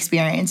all of the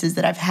experiences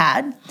that I've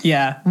had.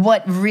 Yeah.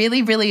 What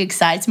really, really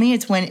excites me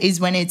is when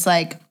it's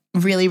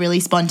really, really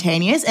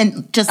spontaneous,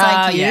 and just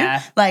like you,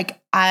 yeah.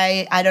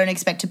 I don't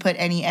expect to put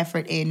any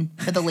effort in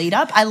for the lead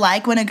up. I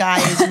like when a guy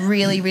is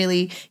really,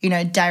 really,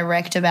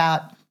 direct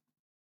about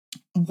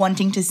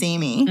wanting to see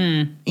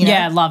me.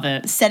 Yeah, love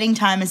it. Setting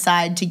time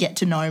aside to get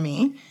to know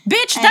me.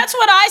 Bitch, that's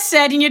what I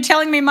said, and you're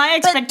telling me my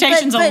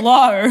expectations are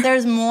low.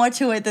 There's more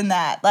to it than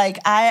that.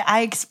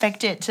 I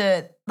expect it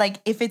to,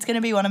 if it's going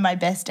to be one of my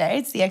best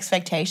dates, the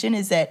expectation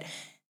is that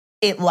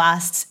it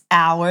lasts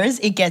hours.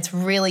 It gets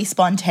really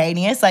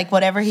spontaneous.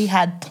 Whatever he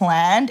had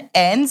planned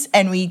ends,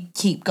 and we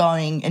keep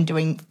going and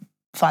doing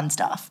fun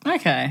stuff.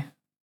 Okay.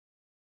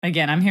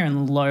 Again, I'm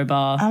hearing low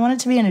bar. I want it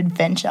to be an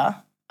adventure.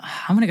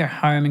 I'm going to go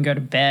home and go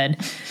to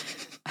bed.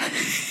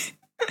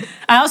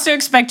 I also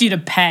expect you to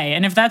pay,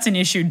 and if that's an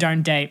issue,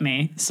 don't date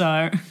me.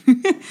 So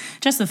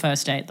just the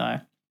first date, though.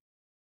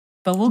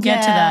 But we'll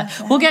get to that.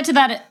 Yeah. We'll get to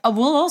that.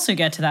 We'll also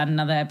get to that in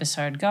another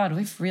episode. God,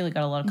 we've really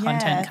got a lot of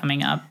content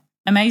coming up.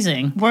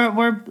 Amazing.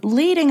 We're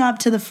leading up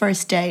to the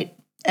first date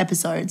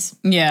episodes.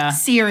 Yeah.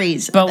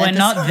 Series. But we're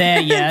not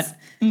there yet.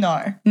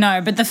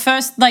 No, but the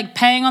first,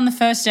 paying on the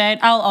first date,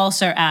 I'll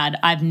also add,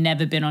 I've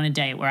never been on a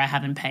date where I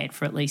haven't paid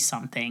for at least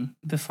something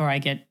before I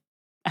get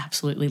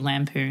absolutely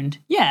lampooned.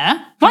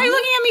 Yeah. Why are you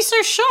looking at me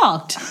so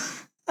shocked?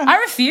 I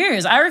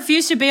refuse. I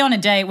refuse to be on a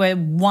date where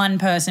one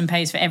person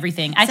pays for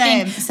everything.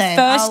 Same.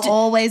 First,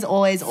 I'll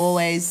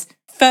always.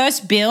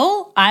 First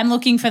bill, I'm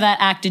looking for that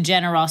act of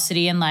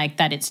generosity and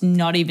that it's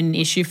not even an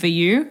issue for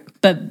you.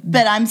 But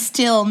I'm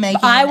still making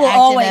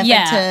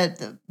effort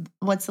to,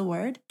 what's the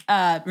word?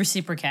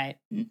 Reciprocate.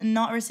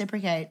 Not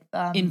reciprocate.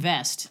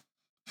 Invest.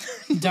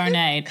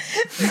 Donate.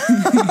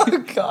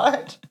 Oh,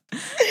 God.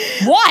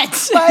 What?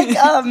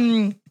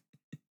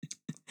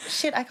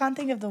 Shit, I can't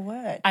think of the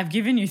word. I've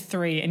given you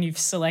 3 and you've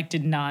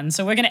selected none.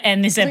 So we're going to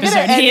end this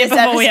episode here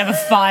before we have a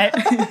fight.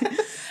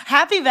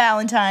 Happy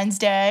Valentine's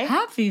Day.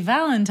 Happy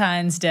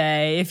Valentine's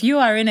Day. If you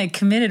are in a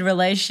committed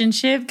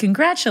relationship,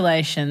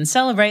 congratulations.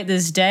 Celebrate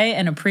this day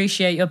and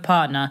appreciate your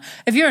partner.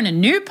 If you're in a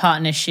new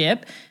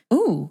partnership,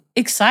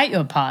 excite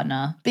your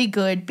partner. Be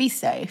good. Be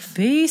safe.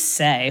 Be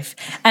safe.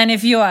 And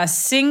if you are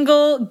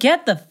single,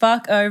 get the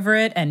fuck over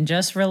it and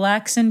just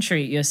relax and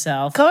treat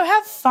yourself. Go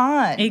have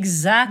fun.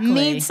 Exactly.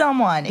 Meet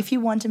someone if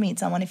you want to meet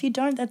someone. If you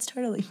don't, that's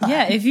totally fine.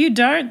 Yeah, if you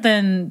don't,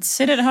 then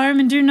sit at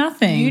home and do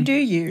nothing. You do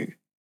you.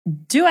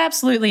 Do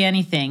absolutely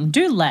anything.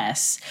 Do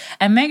less.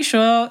 And make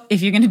sure,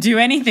 if you're going to do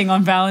anything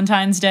on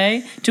Valentine's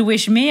Day, to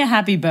wish me a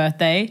happy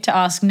birthday, to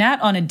ask Nat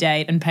on a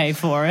date and pay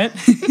for it,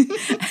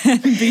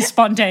 and be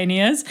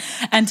spontaneous,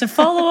 and to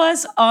follow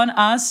us on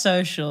our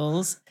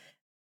socials.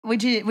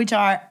 Which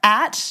are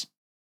at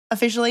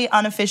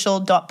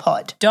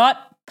officiallyunofficial.pod.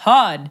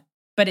 .pod.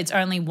 But it's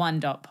only one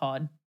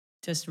 .pod.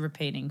 Just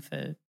repeating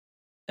for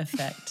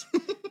effect.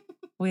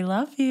 We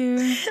love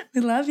you.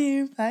 We love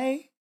you.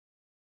 Bye.